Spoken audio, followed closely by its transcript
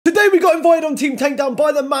Today we got invited on Team Takedown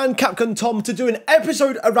by the man Capcom Tom to do an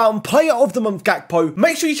episode around Player of the Month Gakpo.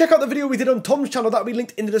 Make sure you check out the video we did on Tom's channel, that'll be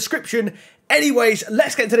linked in the description. Anyways,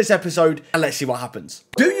 let's get into this episode and let's see what happens.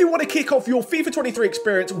 Do you want to kick off your FIFA 23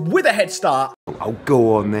 experience with a head start? Oh,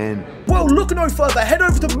 go on then. Well, look no further, head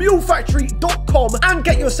over to mulefactory.com and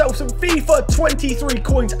get yourself some FIFA 23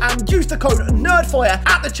 coins and use the code NERDFIRE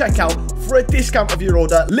at the checkout for a discount of your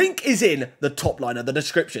order. Link is in the top line of the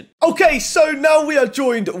description. Okay, so now we are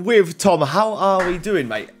joined with Tom. How are we doing,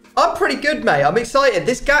 mate? I'm pretty good, mate. I'm excited.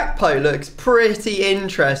 This Gakpo looks pretty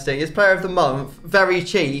interesting. It's Player of the Month, very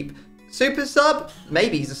cheap. Super sub?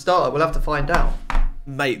 Maybe he's a starter. We'll have to find out.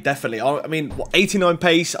 Mate, definitely. I mean, what, 89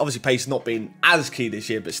 pace. Obviously, pace not being as key this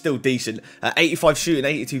year, but still decent. 85 shooting,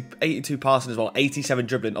 82 passing as well, 87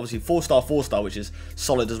 dribbling. Obviously, 4-star, which is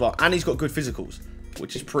solid as well. And he's got good physicals,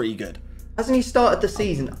 which is pretty good. Hasn't he started the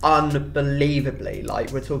season unbelievably?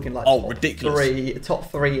 Like, we're talking like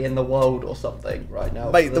top three in the world or something right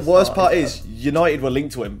now. Mate, the worst part is United were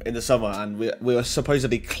linked to him in the summer, and we were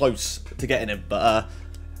supposedly close to getting him, but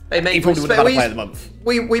hey, mate, he probably would have had a Player of the Month.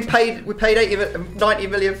 We paid 90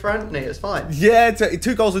 million for Anthony. It's fine. Yeah,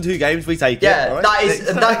 2 goals in 2 games. We take it. Yeah, right?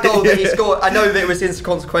 that goal that he scored. I know that it was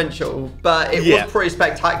inconsequential, but it was pretty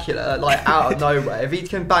spectacular. Like out of nowhere. If he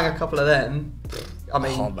can bang a couple of them, I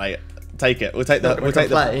mean, oh mate, take it. We'll take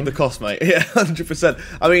the cost, mate. Yeah, 100%.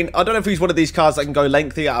 I mean, I don't know if he's one of these cards that can go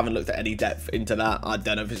lengthy. I haven't looked at any depth into that. I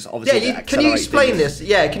don't know if it's obviously. Yeah, can you explain this?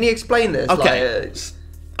 Yeah, can you explain this? Okay,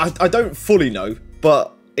 I don't fully know,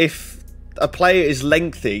 but if a player is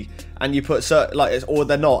lengthy and you put certain, like, or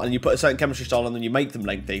they're not, and you put a certain chemistry style on them, you make them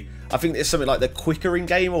lengthy. I think it's something like they're quicker in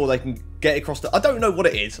game, or they can get across the. I don't know what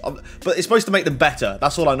it is, but it's supposed to make them better.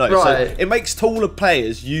 That's all I know. Right. So it makes taller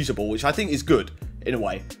players usable, which I think is good in a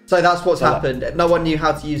way. So that's what's happened. No one knew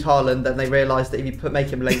how to use Haaland, then they realised that if you make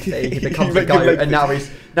him lengthy, he becomes a goat, and now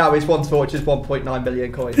he's one to watch is 1.9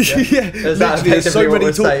 billion coins. Yeah, yeah, that's effectively what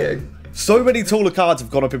we're saying. So many taller cards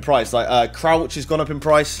have gone up in price. Like Crouch has gone up in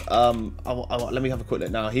price. Let me have a quick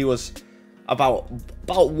look now. He was about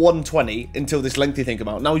 120 until this lengthy thing came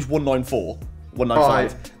out. Now he's 194,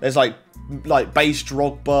 195. Right. There's like base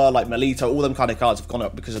Drogba, like Melito, all them kind of cards have gone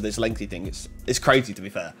up because of this lengthy thing. It's crazy, to be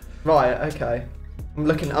fair. Right. Okay. I'm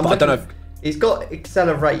looking. I don't know. He's got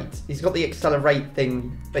accelerate. He's got the accelerate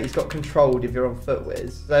thing, but he's got controlled if you're on foot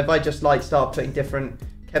whiz. So if I just like start putting different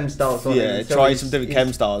chem styles on him. Yeah, try some different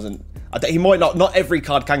chem styles, and he might not every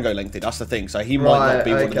card can go lengthy. That's the thing. So he might not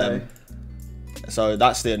be one of them. So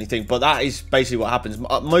that's the only thing. But that is basically what happens.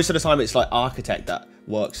 Most of the time, it's like Architect that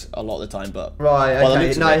works a lot of the time. But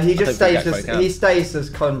okay. No, he just stays as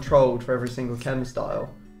controlled for every single chem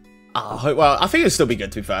style. Well, I think it'll still be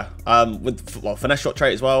good, to be fair. With finesse shot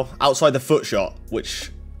trait as well. Outside the foot shot,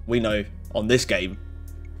 which we know on this game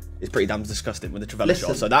is pretty damn disgusting with the Trevella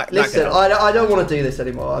shot. So listen, I don't want to do this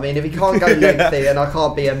anymore. I mean, if he can't go lengthy and I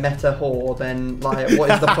can't be a meta whore, then like,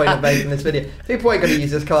 what is the point of making this video? People ain't going to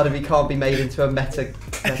use this card if he can't be made into a meta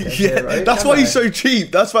hero. That's why he's so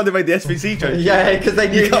cheap. That's why they made the SBC joke. Yeah, because they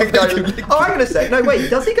knew he could go. Oh, hang on a sec. No,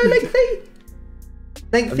 wait. Does he go lengthy?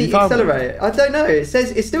 Lengthy accelerate. I don't know. It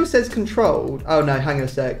still says controlled. Oh no, hang on a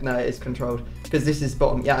sec. No, it's controlled because this is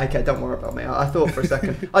bottom. Yeah, okay. Don't worry about me. I thought for a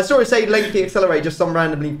second. I saw it say lengthy accelerate, just some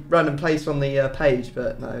random place on the page,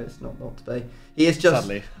 but no, it's not to be. He is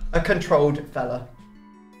just a controlled fella.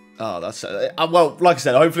 Oh, that's well. Like I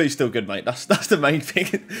said, hopefully he's still good, mate. That's the main thing.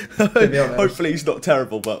 To be honest. Hopefully he's not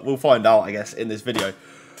terrible, but we'll find out, I guess, in this video.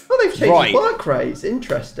 Oh, they've changed his work rates.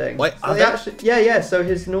 Interesting. Wait, so yeah. So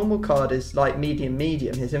his normal card is like medium.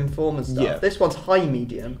 His inform and stuff. Yeah. This one's high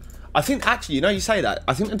medium. I think actually, you say that.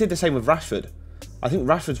 I think they did the same with Rashford. I think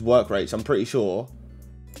Rashford's work rates, I'm pretty sure,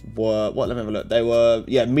 were Let me have a look. They were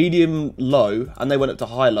medium low, and they went up to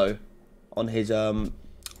high low on his Player of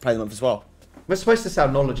the Month as well. We're supposed to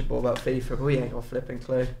sound knowledgeable about FIFA, but we ain't got a flipping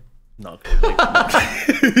clue. Not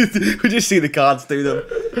we just see the cards, do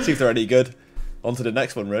them, see if they're any good. On to the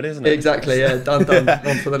next one, really, isn't it? Exactly, yeah. Done. On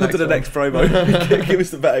to the next promo. Give us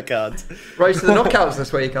the better cards. Race to the knockouts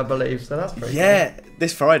this week, I believe. So that's pretty cool.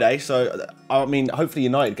 This Friday. So, I mean, hopefully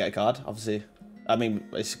United get a card, obviously. I mean,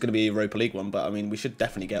 it's going to be a Europa League one, but I mean, we should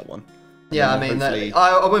definitely get one. Yeah, I mean,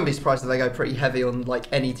 I wouldn't be surprised if they go pretty heavy on like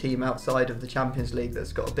any team outside of the Champions League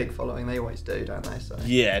that's got a big following. They always do, don't they? So.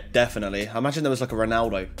 Yeah, definitely. I imagine there was like a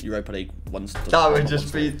Ronaldo Europa League once. That would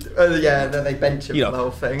just be, yeah, and then they bench him for the whole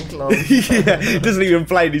thing. Yeah, he doesn't even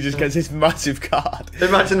play, and he just gets this massive card.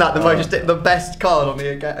 Imagine that, the best card on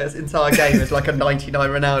the entire game is like a 99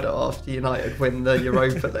 Ronaldo after United win the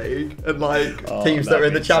Europa League. And like teams that are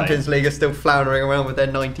in the Champions League are still floundering around with their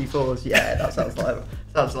 94s. Yeah, that sounds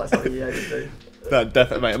like something you would do. No,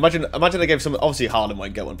 definitely, mate. Imagine they gave someone. Obviously, Haaland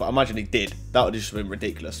won't get one, but imagine he did. That would have just been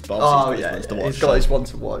ridiculous. But he's got his one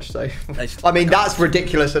to watch. So, I mean, that's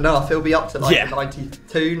ridiculous enough. He'll be up to like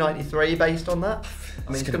 92, 93 based on that.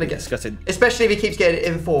 I mean, it's going to get disgusting. Especially if he keeps getting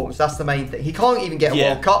informs. That's the main thing. He can't even get a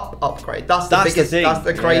World Cup upgrade. That's the biggest. That's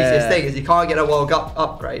the craziest thing is he can't get a World Cup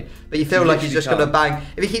upgrade. But you feel like he's just going to bang.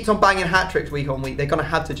 If he keeps on banging hat tricks week on week, they're going to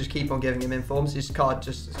have to just keep on giving him informs. His card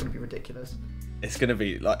it's going to be ridiculous. It's going to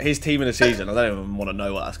be like his team in the season. I don't even want to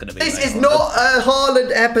know what that's going to be. This is not a Haaland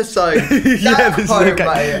episode. Yeah, this is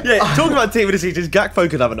okay. Yeah, talking about team of the season, Gakpo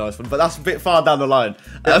could have a nice one, but that's a bit far down the line.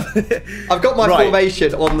 I've got my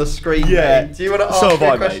formation on the screen. Yeah. Mate. Do you want to ask me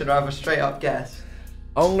a question or have a straight up guess?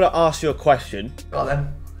 I'm going to ask you a question. Go on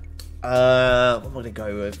then. What am I going to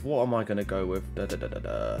go with? What am I going to go with?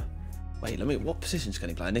 Wait, what positions can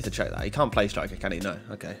he play? I need to check that. He can't play striker, can he? No.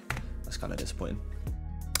 Okay. That's kind of disappointing.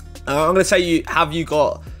 I'm going to say have you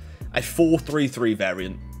got a 4-3-3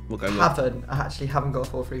 variant? We'll go with. I actually haven't got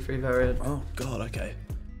a 4-3-3 variant. Oh, God, okay.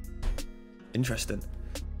 Interesting.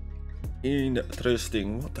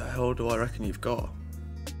 Interesting. What the hell do I reckon you've got?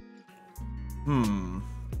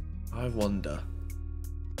 I wonder.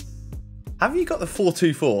 Have you got the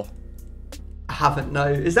 4-2-4? I haven't, no.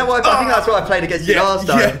 Is that what I think that's what I played against you last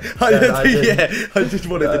time? I just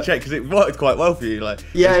wanted to check because it worked quite well for you. Like,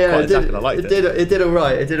 it did all right.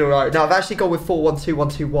 It did all right. Now I've actually gone with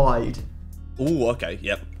 4-1-2-1-2 wide. Oh, okay.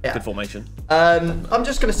 Yep. Good formation. I'm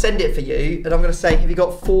just going to send it for you, and I'm going to say, have you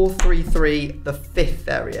got 4-3-3, the 5th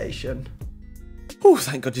variation? Oh,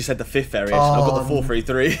 thank God you said the 5th variation. I've got the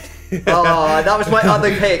 4-3-3. That was my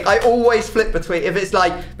other pick. I always flip between, if it's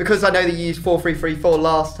like, because I know that you used 4-3-3-4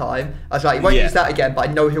 last time, I was like, you won't use that again, but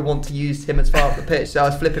I know he'll want to use him as far up the pitch, so I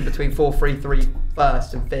was flipping between 4-3-3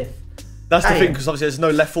 first and 5th. That's the thing, because obviously there's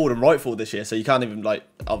no left forward and right forward this year, so you can't even like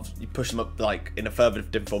you push them up like in a further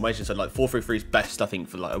different formation. So like 4-3-3 is best, I think,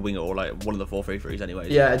 for like a winger or like one of the 4-3-3s anyways.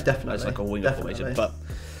 Yeah, definitely. It's like a winger formation. But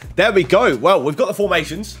there we go. Well, we've got the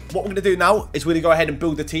formations. What we're going to do now is we're going to go ahead and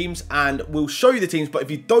build the teams, and we'll show you the teams. But if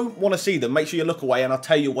you don't want to see them, make sure you look away, and I'll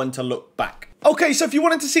tell you when to look back. Okay, so if you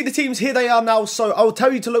wanted to see the teams, here they are now. So I'll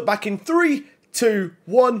tell you to look back in 3, 2,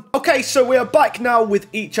 1. Okay, so we are back now with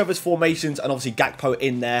each other's formations, and obviously Gakpo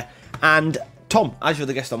in there. And Tom, as you're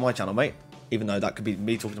the guest on my channel, mate, even though that could be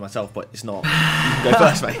me talking to myself, but it's not. You can go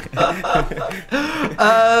first, mate.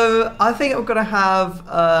 I think I'm going to have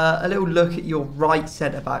a little look at your right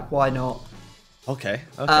centre-back. Why not? Okay.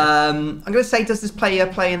 I'm going to say, does this player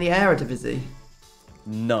play in the Eredivisie?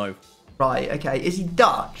 No. Right, okay. Is he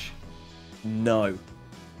Dutch? No.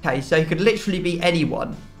 Okay, so he could literally be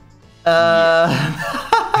anyone. Right,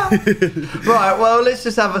 well, let's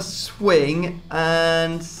just have a swing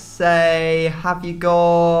and say, have you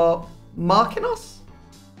got Marquinhos?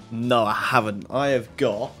 No, I haven't. I have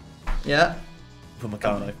got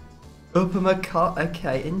Upamecano. Upamecano.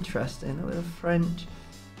 Okay, interesting. A little French.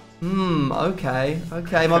 Okay.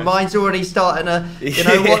 My mind's already starting to, you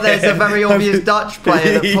know what, there's a very obvious Dutch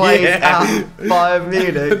player that plays at Bayern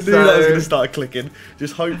Munich. I knew that was going to start clicking.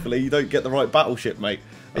 Just hopefully you don't get the right battleship, mate.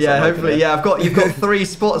 That's hopefully, you've got 3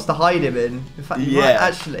 spots to hide him in. In fact,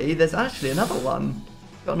 there's actually another one.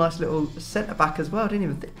 Got a nice little centre back as well. I didn't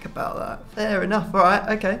even think about that. Fair enough. All right.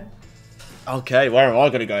 Okay. Okay. Where am I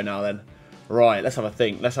going to go now then? Right. Let's have a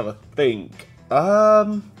think.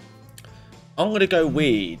 I'm going to go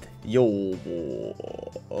with your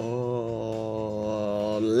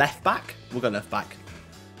left back. We'll go left back.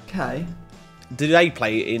 Okay. Do they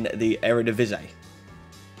play in the Eredivisie?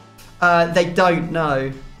 They don't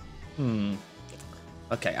know.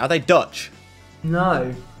 Okay. Are they Dutch?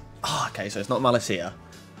 No. Oh, okay. So it's not Malacia.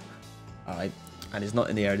 All right. And it's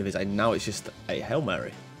not in the Eredivisie. Now it's just a Hail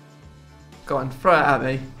Mary. Go on. Throw it at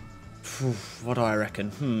me. What do I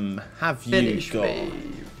reckon? Have you got...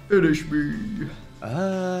 Finish me.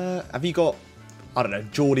 Have you got, I don't know,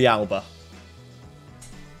 Jordi Alba?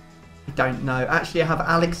 I don't know. Actually, I have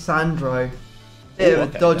Alexandro. Bit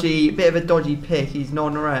of a dodgy pick. He's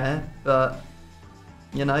non-rare, but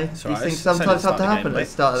you know these things sometimes have to happen at the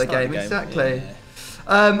start of the game. Exactly. Yeah.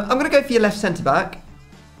 I'm going to go for your left centre back.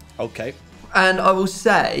 Okay. And I will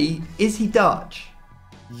say, is he Dutch?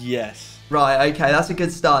 Yes. Right. Okay, that's a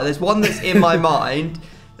good start. There's one that's in my mind.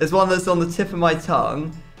 There's one that's on the tip of my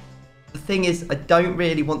tongue. The thing is, I don't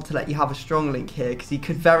really want to let you have a strong link here because he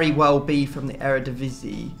could very well be from the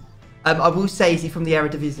Eredivisie. I will say, is he from the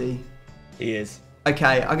Eredivisie? He is.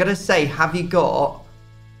 Okay, I'm going to say, have you got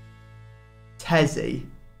Tezzy?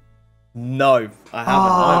 No, I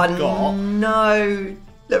haven't. I've got... no.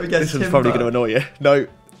 Let me guess. This one's probably going to annoy you. No,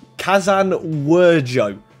 Kazan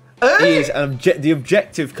Wurjo. He is the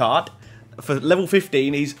objective card for level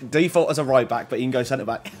 15, he's default as a right back, but he can go centre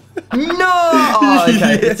back. No! Oh,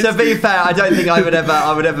 okay. Yes. To be fair, I don't think I would ever.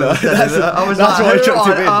 I was like, why I chucked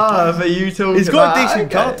him in. For you talking. He's got a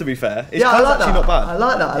decent card, to be fair. His card's actually not bad. I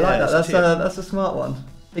like that. I like that. That's a smart one.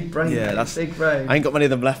 Big brain. Yeah, that's big brain. I ain't got many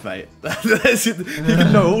of them left, mate. You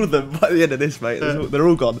can know all of them by the end of this, mate. They're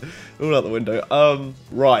all gone, all out the window.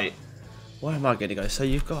 Right. Where am I going to go? So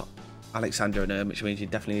you've got Alexander in there, which means you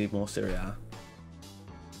definitely need more Serie A.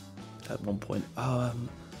 At one point.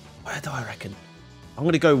 Where do I reckon? I'm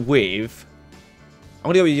going to go with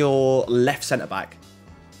your left centre back.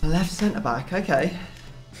 Left centre back. Okay.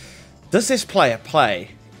 Does this player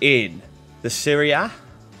play in the Serie A?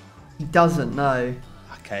 He doesn't. No.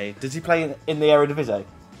 Okay. Does he play in the Eredivisie?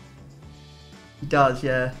 He does.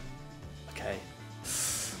 Yeah. Okay.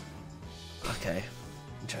 Okay.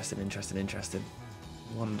 Interesting.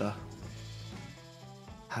 Wonder.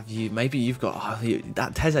 Have you? Maybe you've got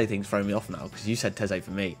that Teze thing's throwing me off now because you said Teze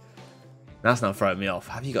for me. That's now throwing me off.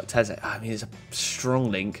 Have you got Teze? I mean, it's a strong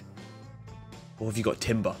link. Or have you got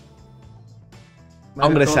Timber? Maybe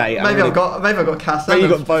I'm gonna say. Maybe I've got Cass. Maybe you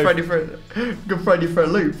got both. Friday for a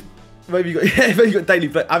loop. Maybe you got Daily.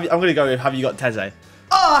 But I'm gonna go with. Have you got Teze?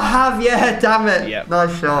 Oh, I have. Yeah. Damn it. Yep.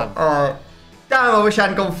 Nice shot. All right. Damn, I wish I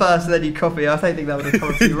hadn't gone first and then you copy. I don't think that would have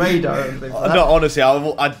come to your radar or anything like that. No, honestly,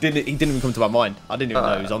 I didn't. He didn't even come to my mind. I didn't even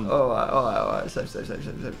know he was on. All right. So.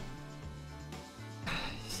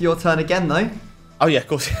 It's your turn again, though. Oh yeah, of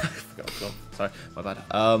course. I forgot. Sorry, my bad.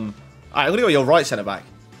 Alright, I'm gonna go with your right centre back.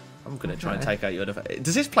 I'm gonna try and take out your defence.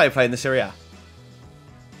 Does this player play in the Serie A?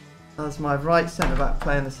 Does my right centre back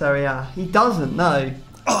play in the Serie A? He doesn't. No.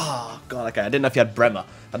 Oh god. Okay, I didn't know if you had Bremer.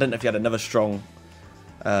 I didn't know if you had another strong.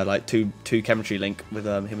 Like two chemistry link with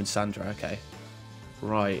him and Sandra. Okay,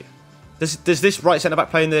 right. Does this right centre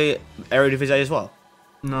back play in the Eredivisie as well?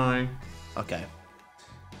 No. Okay.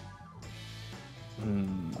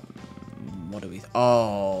 What do we?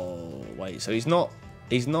 Oh wait. So he's not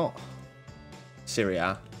Serie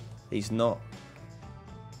A. He's not.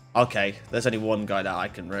 Okay. There's only one guy that I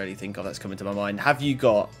can really think of that's coming to my mind. Have you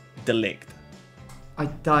got De Ligt? I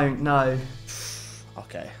don't know.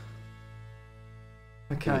 Okay.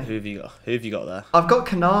 Okay. Who have you got? Who have you got there? I've got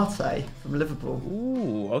Canate from Liverpool.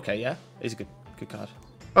 Ooh, okay, yeah. He's a good card.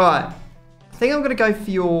 Alright. I think I'm going to go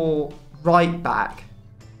for your right back.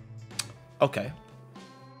 Okay.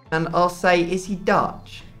 And I'll say, is he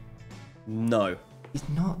Dutch? No. He's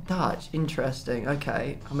not Dutch. Interesting.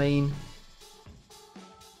 Okay. I mean,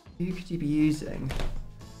 who could you be using?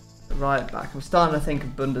 The right back. I'm starting to think of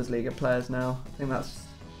Bundesliga players now. I think that's...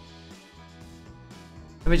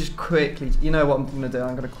 Let me just quickly, you know what I'm going to do?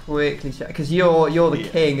 I'm going to quickly check, because you're the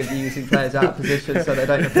king of using players out of position so they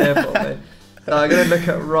don't appear for me. So I'm going to look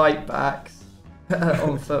at right backs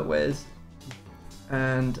on FootWiz,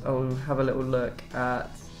 and I'll have a little look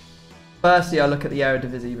at... Firstly, I'll look at the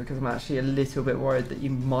Eredivisie because I'm actually a little bit worried that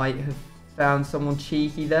you might have found someone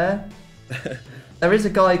cheeky there. There is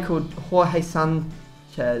a guy called Jorge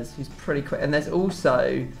Sanchez who's pretty quick, and there's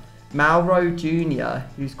also Mauro Jr.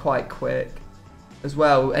 who's quite quick as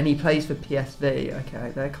well, and he plays for PSV.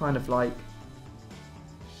 Okay, they're kind of like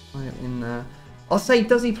right in there. I'll say,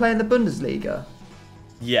 does he play in the Bundesliga?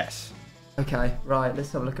 Yes. Okay, right,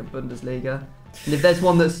 let's have a look at Bundesliga. And if there's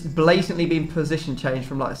one that's blatantly been position changed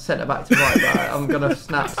from like centre back to right back, I'm gonna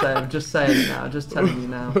snap say, I'm just saying it now, just telling you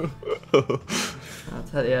now. I'll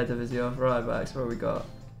take the Eredivisie off. Right backs, what have we got?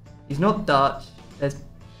 He's not Dutch. There's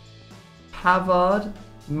Pavard,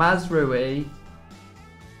 Mazraoui.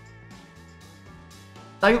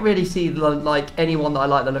 Don't really see like anyone that I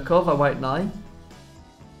like the look of, I won't lie. I'm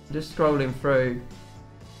just scrolling through.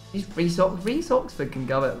 Reece Oxford can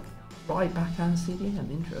go at right back and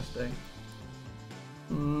CDM, interesting.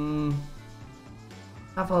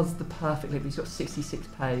 Pavard's the perfect link, he's got 66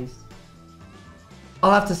 pace.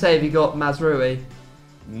 I'll have to say, have you got Mazraoui?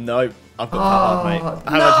 No, I've got Pavard, mate.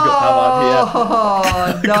 How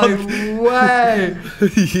have you got Pavard here? No way!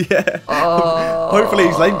 Yeah. Hopefully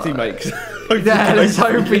he's lengthy, mate. Yeah, let's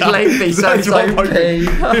hope he's lengthy, so it's OP.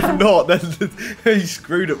 If not, then he's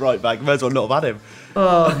screwed at right back. May as well not have had him.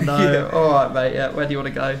 Oh no! Yeah. All right, mate. Yeah, where do you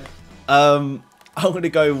want to go? I'm going to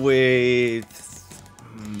go with.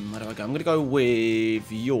 Where do I go? I'm going to go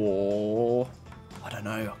with your. I don't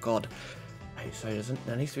know. Oh, God. Hey, so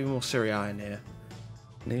there needs to be more Serie A in here.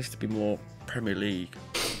 There needs to be more Premier League.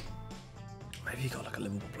 Maybe you got like a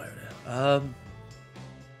Liverpool player in there.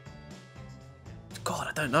 God,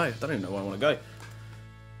 I don't know. I don't even know where I want to go.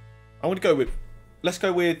 I want to go with... Let's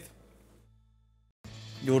go with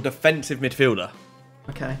your defensive midfielder.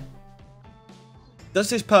 Okay. Does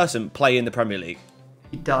this person play in the Premier League?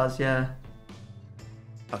 He does, yeah.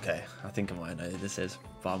 Okay, I think I might know who this is,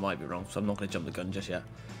 but I might be wrong, so I'm not going to jump the gun just yet.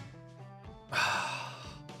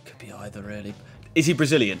 Could be either, really. Is he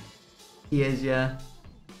Brazilian? He is, yeah.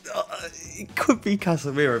 It could be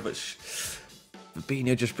Casemiro, but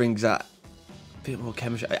Fabinho just brings that bit more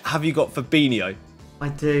chemistry. Have you got Fabinho? I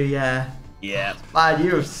do, yeah. Yeah. Man,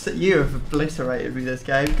 you have obliterated me this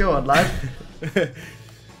game. Go on, lad.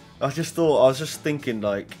 I was just thinking,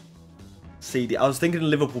 like, I was thinking of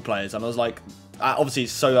Liverpool players, and I was like, obviously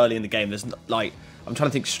it's so early in the game. There's like, I'm trying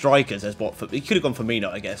to think strikers. There's what he could have gone for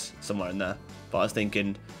Firmino, I guess, somewhere in there. But I was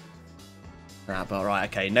thinking, but right,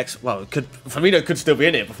 okay, next. Well, Firmino could still be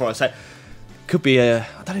in it before I say. Could be I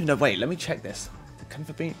don't even know. Wait, let me check this. Can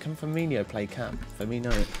Firmino play camp?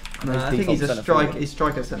 Firmino. No, I think he's a striker. He's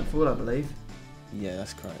striker centre forward, I believe. Yeah,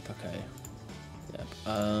 that's correct. Okay. Yep.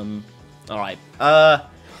 All right. I'm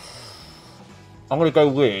gonna go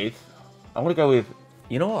with.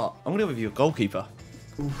 You know what? I'm gonna go with your goalkeeper.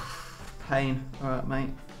 Oof, pain. All right, mate.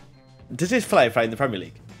 Does this player play in the Premier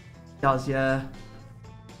League? Does, yeah.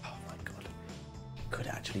 Oh my god. Could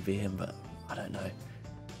actually be him, but I don't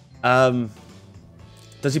know.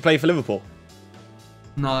 Does he play for Liverpool?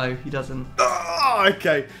 No, he doesn't. Oh,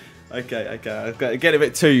 okay. I get a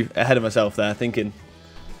bit too ahead of myself there, thinking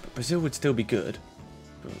Brazil would still be good.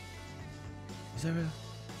 But is there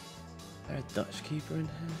a Dutch keeper in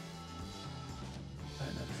here? I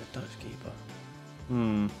don't know if there's a Dutch keeper.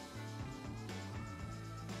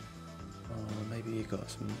 Oh, maybe you got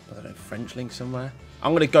some, I don't know, French link somewhere.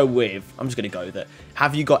 I'm just going to go with it.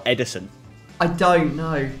 Have you got Edison? I don't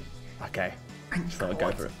know. Okay. So I'll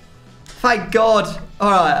go for it. Thank God.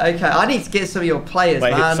 All right, okay. I need to get some of your players,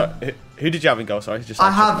 man. Who did you have in goal? Sorry, just.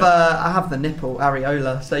 I have the nipple,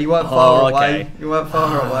 Areola. So you weren't far away. You weren't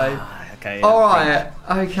far away. Okay. Yeah, all right.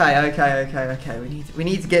 Okay. We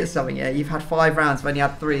need to get something here. You've had 5 rounds. I've only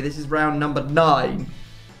had 3. This is round number 9. And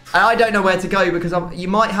I don't know where to go because you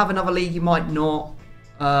might have another league, you might not.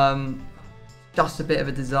 Just a bit of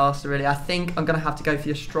a disaster, really. I think I'm gonna have to go for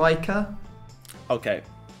your striker. Okay.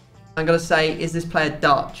 I'm gonna say, is this player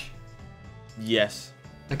Dutch? Yes.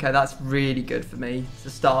 Okay, that's really good for me to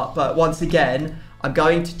start. But once again, I'm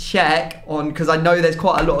going to check on, because I know there's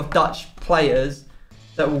quite a lot of Dutch players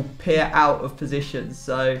that will peer out of positions.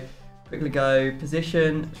 So quickly go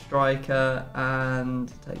position, striker,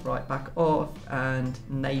 and take right back off, and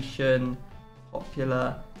nation,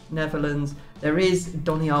 popular, Netherlands. There is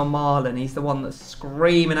Donny Marlon. He's the one that's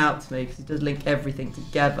screaming out to me because he does link everything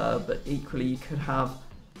together. But equally, you could have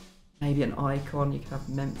maybe an icon. You could have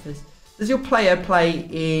Memphis. Does your player play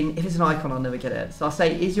in... If it's an icon, I'll never get it. So I'll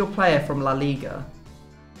say, is your player from La Liga?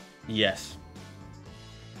 Yes.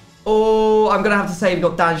 Oh, I'm going to have to say you've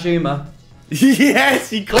got Danjuma.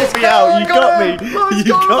 Yes, you got me out. You got me. You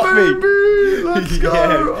got me. Let's go.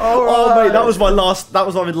 All right. Oh mate, that was my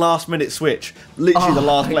last minute switch. Literally the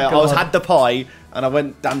last player. I had the pie and I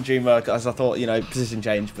went Danjuma as I thought, position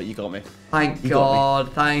change, but you got me. Thank God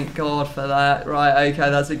for that. Right, okay,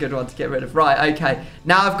 that's a good one to get rid of. Right, okay.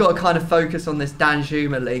 Now I've got to kind of focus on this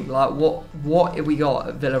Danjuma link. Like, what have we got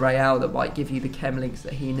at Villarreal that might give you the chem links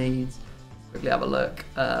that he needs? Quickly have a look.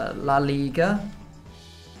 La Liga.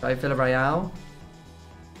 Go Villarreal.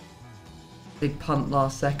 Big punt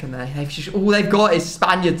last second there. All they've got is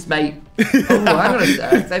Spaniards, mate. Oh, hang on a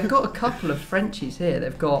sec. They've got a couple of Frenchies here.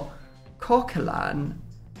 They've got Coquelin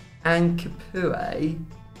and Capoue.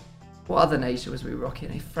 What other nation was we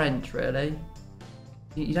rocking? French, really?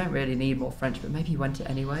 You don't really need more French, but maybe you went it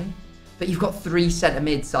anyway. But you've got 3 centre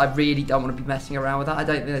mids, so I really don't want to be messing around with that. I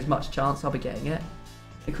don't think there's much chance I'll be getting it.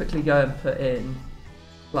 So quickly go and put in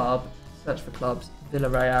club, search for clubs,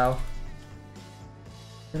 Villarreal,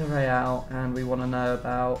 and we want to know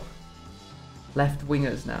about left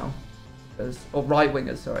wingers now, or right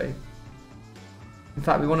wingers, sorry. In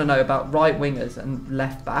fact, we want to know about right wingers and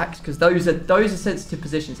left backs because those are sensitive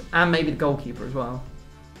positions, and maybe the goalkeeper as well.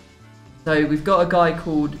 So we've got a guy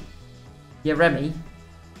called Yeremi.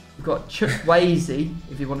 We've got Chukwueze,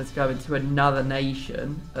 if you wanted to go into another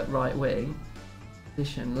nation at right wing.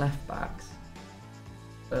 Position left backs.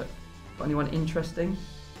 But got anyone interesting?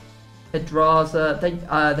 Pedraza.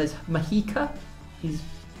 There's Mahika. He's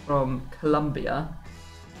from Colombia. I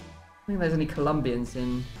don't think there's any Colombians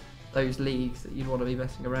in those leagues that you'd want to be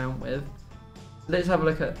messing around with. Let's have a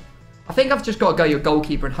look at... I think I've just got to go your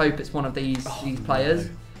goalkeeper and hope it's one of these players.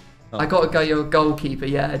 No. Oh. I got to go your goalkeeper,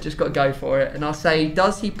 yeah, just got to go for it. And I'll say,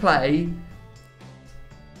 does he play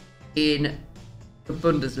in the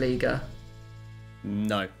Bundesliga?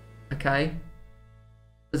 No. Okay.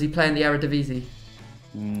 Does he play in the Eredivisie?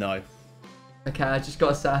 No. Okay, I just got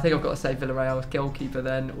to say, I think I've got to say Villarreal's goalkeeper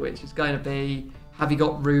then, which is going to be, have you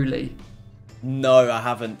got Rulli? No, I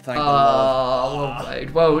haven't. Thank God. Well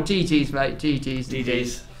played. Well, GG's, mate.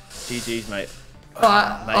 GG's, mate.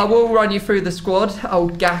 Right, I will run you through the squad.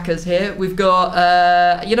 Old Gakka's here. We've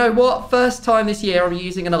got, you know what? First time this year I'm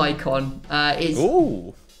using an icon. It's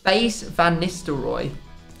Base Van Nistelrooy.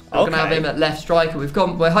 We're going to have him at left striker.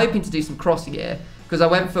 We're hoping to do some crossing here because I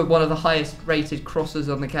went for one of the highest rated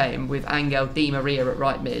crossers on the game with Angel Di Maria at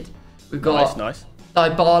right mid. We've got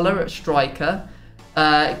Dybala at striker.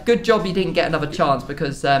 Good job you didn't get another chance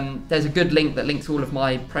because there's a good link that links all of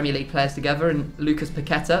my Premier League players together, and Lucas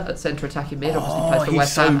Paqueta at centre attacking mid, obviously plays for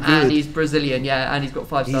West Ham, and he's Brazilian, and he's got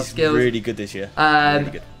 5-star skills. He's really good this year.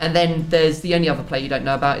 Really good. And then there's the only other player you don't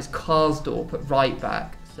know about is Karsdorp at right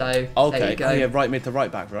back. So there you go. Right mid to right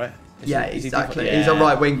back, right? Exactly. He's a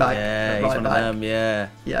right wing back. Yeah, he's one of them. Yeah.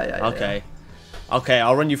 Okay. Okay,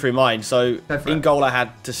 I'll run you through mine. So in goal I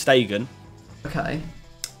had Ter Stegen. Okay.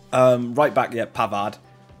 Right back, Pavard.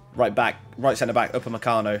 Right centre back,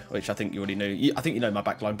 Upamecano, which I think you already knew. I think you know my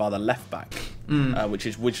back line by the left back, which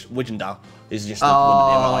is Wijnaldum. Is just I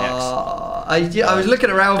was looking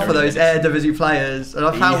around for those Eredivisie players, and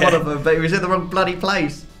I found one of them, but he was in the wrong bloody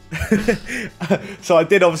place. So I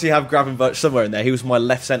did obviously have Gravenberch somewhere in there. He was my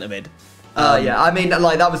left centre mid. Yeah, I mean,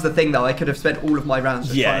 like, that was the thing, though. I could have spent all of my rounds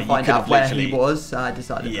just trying to find out where he was. So I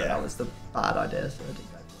decided that was the bad idea, so I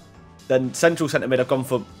didn't go. Then central centre mid, I've gone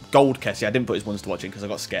for Gold Kessie. I didn't put his ones to watch in because I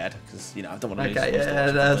got scared because I don't want to. Okay,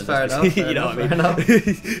 that's fair enough. You know what I mean?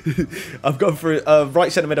 I've gone for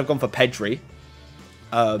right centre mid. I've gone for Pedri.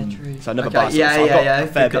 So another Barcelona. So I've got a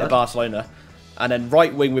fair bit of Barcelona. And then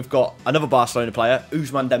right wing, we've got another Barcelona player,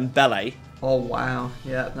 Ousmane Dembele. Oh wow,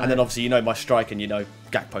 yeah. No. And then obviously my strike, and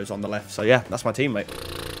Gakpo's on the left. So yeah, that's my team, mate.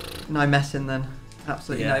 No messing then.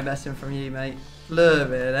 Absolutely no messing from you, mate.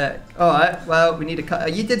 Love it. Alright, well, we need a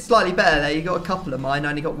cut. You did slightly better there. You got a couple of mine. I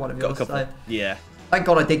only got one of yours. So. Yeah. Thank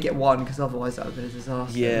God I did get one, because otherwise that would have been a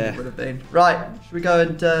disaster. Yeah. It would have been. Right, should we go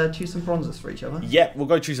and choose some bronzes for each other? Yeah, we'll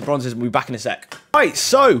go choose some bronzes and we'll be back in a sec. Right,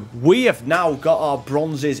 so we have now got our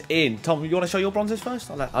bronzes in. Tom, you want to show your bronzes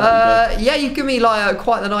first? I'll let you go. Yeah, you've given me like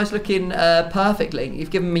quite the nice looking perfect link.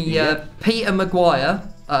 You've given me Peter Maguire.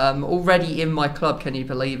 Already in my club, can you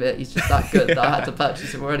believe it? He's just that good that I had to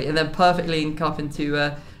purchase him already. And then perfectly link up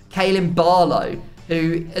into Caelan Barlow,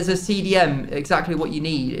 who, as a CDM, exactly what you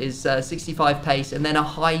need is 65 pace and then a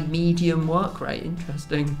high medium work rate.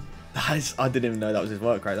 Interesting. I didn't even know that was his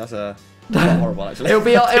work rate. That's horrible, actually.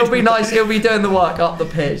 It'll be nice. He'll be doing the work up the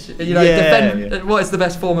pitch. Defend. What is the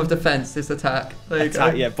best form of defence? Is attack. There you go.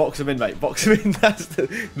 Yeah, box him in, mate. Box him in. That's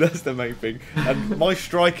the main thing. And my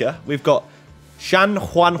striker, we've got Shan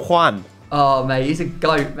Juan. Oh, mate, he's a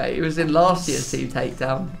goat, mate. He was in last year's team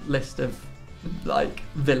takedown list of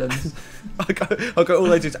villains. I got all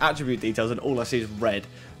those attribute details, and all I see is red.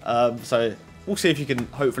 So we'll see if you can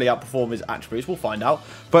hopefully outperform his attributes. We'll find out.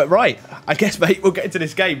 But right, I guess, mate, we'll get into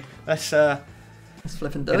this game. Let's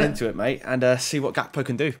flip and do get into it, mate, and see what Gakpo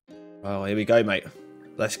can do. Oh, here we go, mate.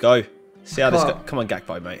 Let's go. See how this goes. Come on,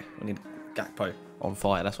 Gakpo, mate. We need Gakpo on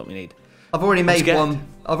fire. That's what we need. I've already made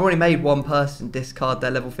one person discard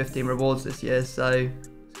their level 15 rewards this year, so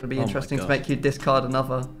it's gonna be interesting to make you discard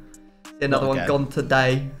another. See another one gone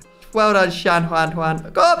today. Well done, Shan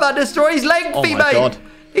Juan. God, man, destroy his lengthy, mate. God.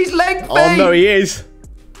 He's lengthy. Oh no, he is.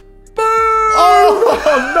 Boom!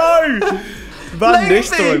 Oh no! Van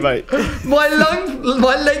Nistelrooy, mate. My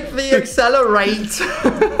lengthy accelerate.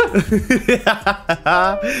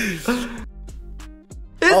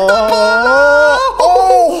 It's the ball!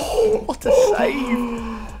 Oh, what a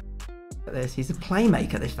save! He's a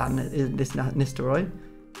playmaker, this Nistelrooy.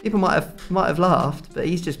 People might have laughed, but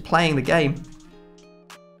he's just playing the game.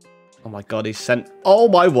 Oh my God, he's sent. Oh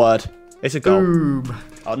my word, it's a goal. Boom.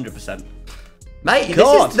 100%. Mate, they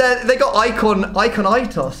got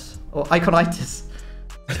iconitis or iconitis.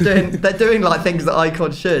 They're doing like things that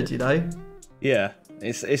icons should, Yeah,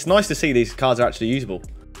 it's nice to see these cards are actually usable.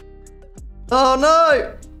 Oh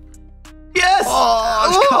no! Yes! Oh,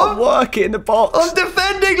 I just can't work it in the box. I'm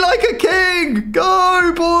defending like a king!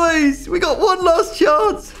 Go, boys! We got one last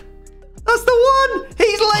chance. That's the one!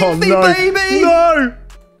 He's lengthy, baby! No!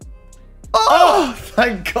 Oh,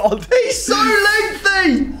 thank God. He's so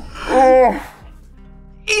lengthy! Oh.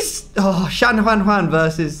 Shan Juan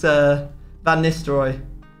versus Van Nistelrooy.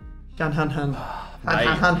 Shan Han.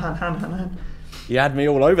 You had me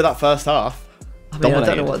all over that first half. I mean,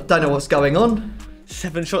 I don't know what's going on.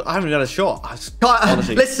 7 shots. I haven't even had a shot.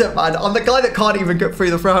 Listen, man, I'm the guy that can't even get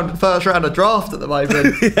through the first round of draft at the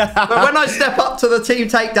moment. But when I step up to the team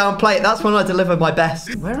takedown plate, that's when I deliver my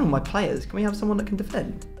best. Where are my players? Can we have someone that can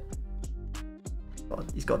defend?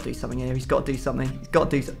 He's got to do something here. He's got to do something.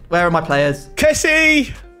 Where are my players?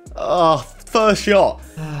 Kessie! Oh, First shot.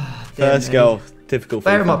 First goal. Typical.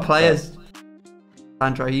 Where are my players?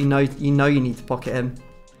 Andrew, you know you need to pocket him.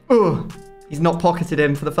 Ooh, he's not pocketed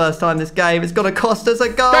him for the first time this game. It's going to cost us a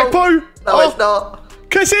goal. Gakpo. No, it's not.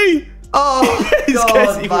 Kessie. Oh,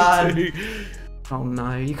 Yes, God, man. Oh,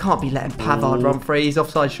 no. You can't be letting Pavard run free. He's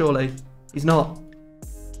offside, surely. He's not.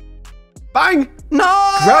 Bang.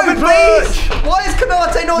 No, Grab it, please. Why is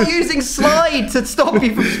Konate not using slide to stop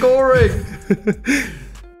you from scoring?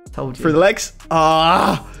 Told you. Through the legs.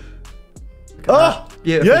 Ah. Oh,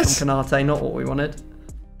 beautiful yes. from Konate. Not what we wanted.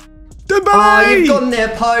 Dembele. Oh, you've gone near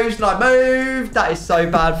post, like move. That is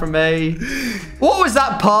so bad from me. What was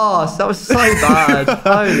that pass? That was so bad.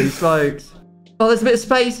 Holy smokes. Oh, there's a bit of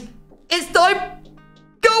space. It's time.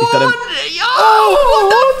 Go on. That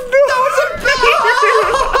was a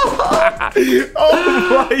Oh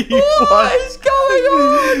my. What is going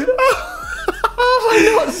on? How have I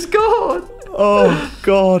not scored? Oh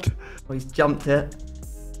God. Oh, he's jumped it.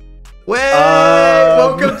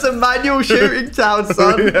 Welcome to manual shooting town,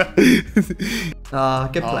 son. Good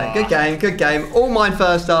play. Good game. Good game. All mine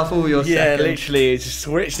first half, all yours second. Yeah, literally. It just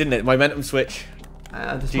switched, didn't it? Momentum switch.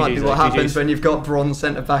 This might be what happens when you've got bronze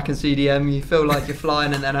centre back and CDM. You feel like you're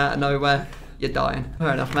flying and then out of nowhere, you're dying.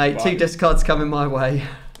 Fair enough, mate. Right. 2 discards coming my way.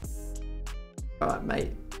 Alright,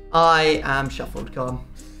 mate. I am shuffled. Go on.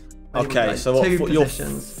 Okay, so what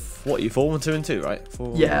positions? What are you? 4, 1, 2, and 2, right?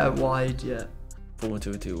 4, yeah, wide, yeah. 4, 1,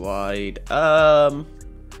 2, and 2 wide. I'm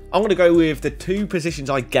going to go with the 2 positions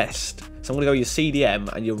I guessed. So I'm going to go your CDM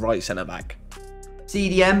and your right centre back.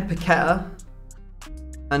 CDM, Paqueta.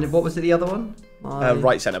 And what was it, the other one?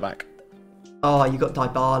 Right centre back. Oh, you got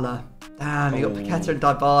Dybala. Damn, you got Paqueta and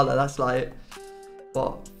Dybala. That's like,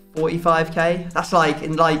 what, 45k? That's like,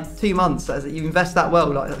 in like 2 months, you invest that well,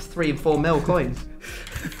 like that's 3 and 4 mil coins.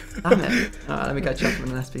 Damn it. Alright, let me go check them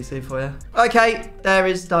in an SPC for you. Okay, there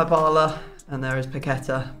is Dybala. And there is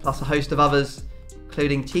Paqueta, plus a host of others,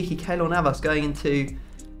 including cheeky Keylor Navas going into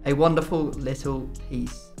a wonderful little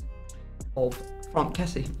piece of Frank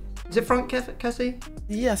Kessie. Is it Frank Kessie?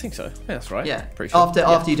 Yeah, I think so. Yeah, that's right. Yeah. Pretty sure.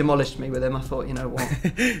 After you demolished me with him, I thought, you know what?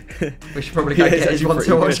 We should probably go get his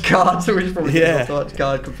one-to-watch card. We should probably get his one-to-watch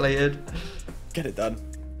card completed. Get it done.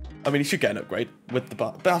 I mean, he should get an upgrade with the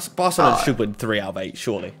Barcelona should win 3 out of 8,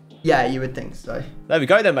 surely. Yeah, you would think so. There we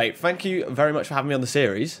go then, mate. Thank you very much for having me on the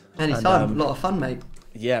series. Anytime. A lot of fun, mate.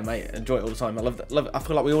 Yeah, mate. Enjoy it all the time. I love it. I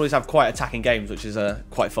feel like we always have quite attacking games, which is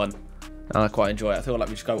quite fun. And I quite enjoy it. I feel like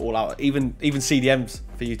we just go all out. Even CDMs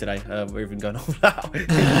for you today. We're even going all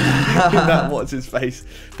out. What's his face?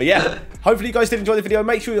 But yeah, hopefully you guys did enjoy the video.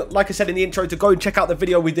 Make sure, like I said in the intro, to go and check out the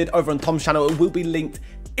video we did over on Tom's channel. It will be linked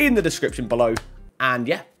in the description below. And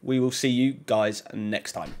yeah, we will see you guys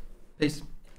next time. Peace.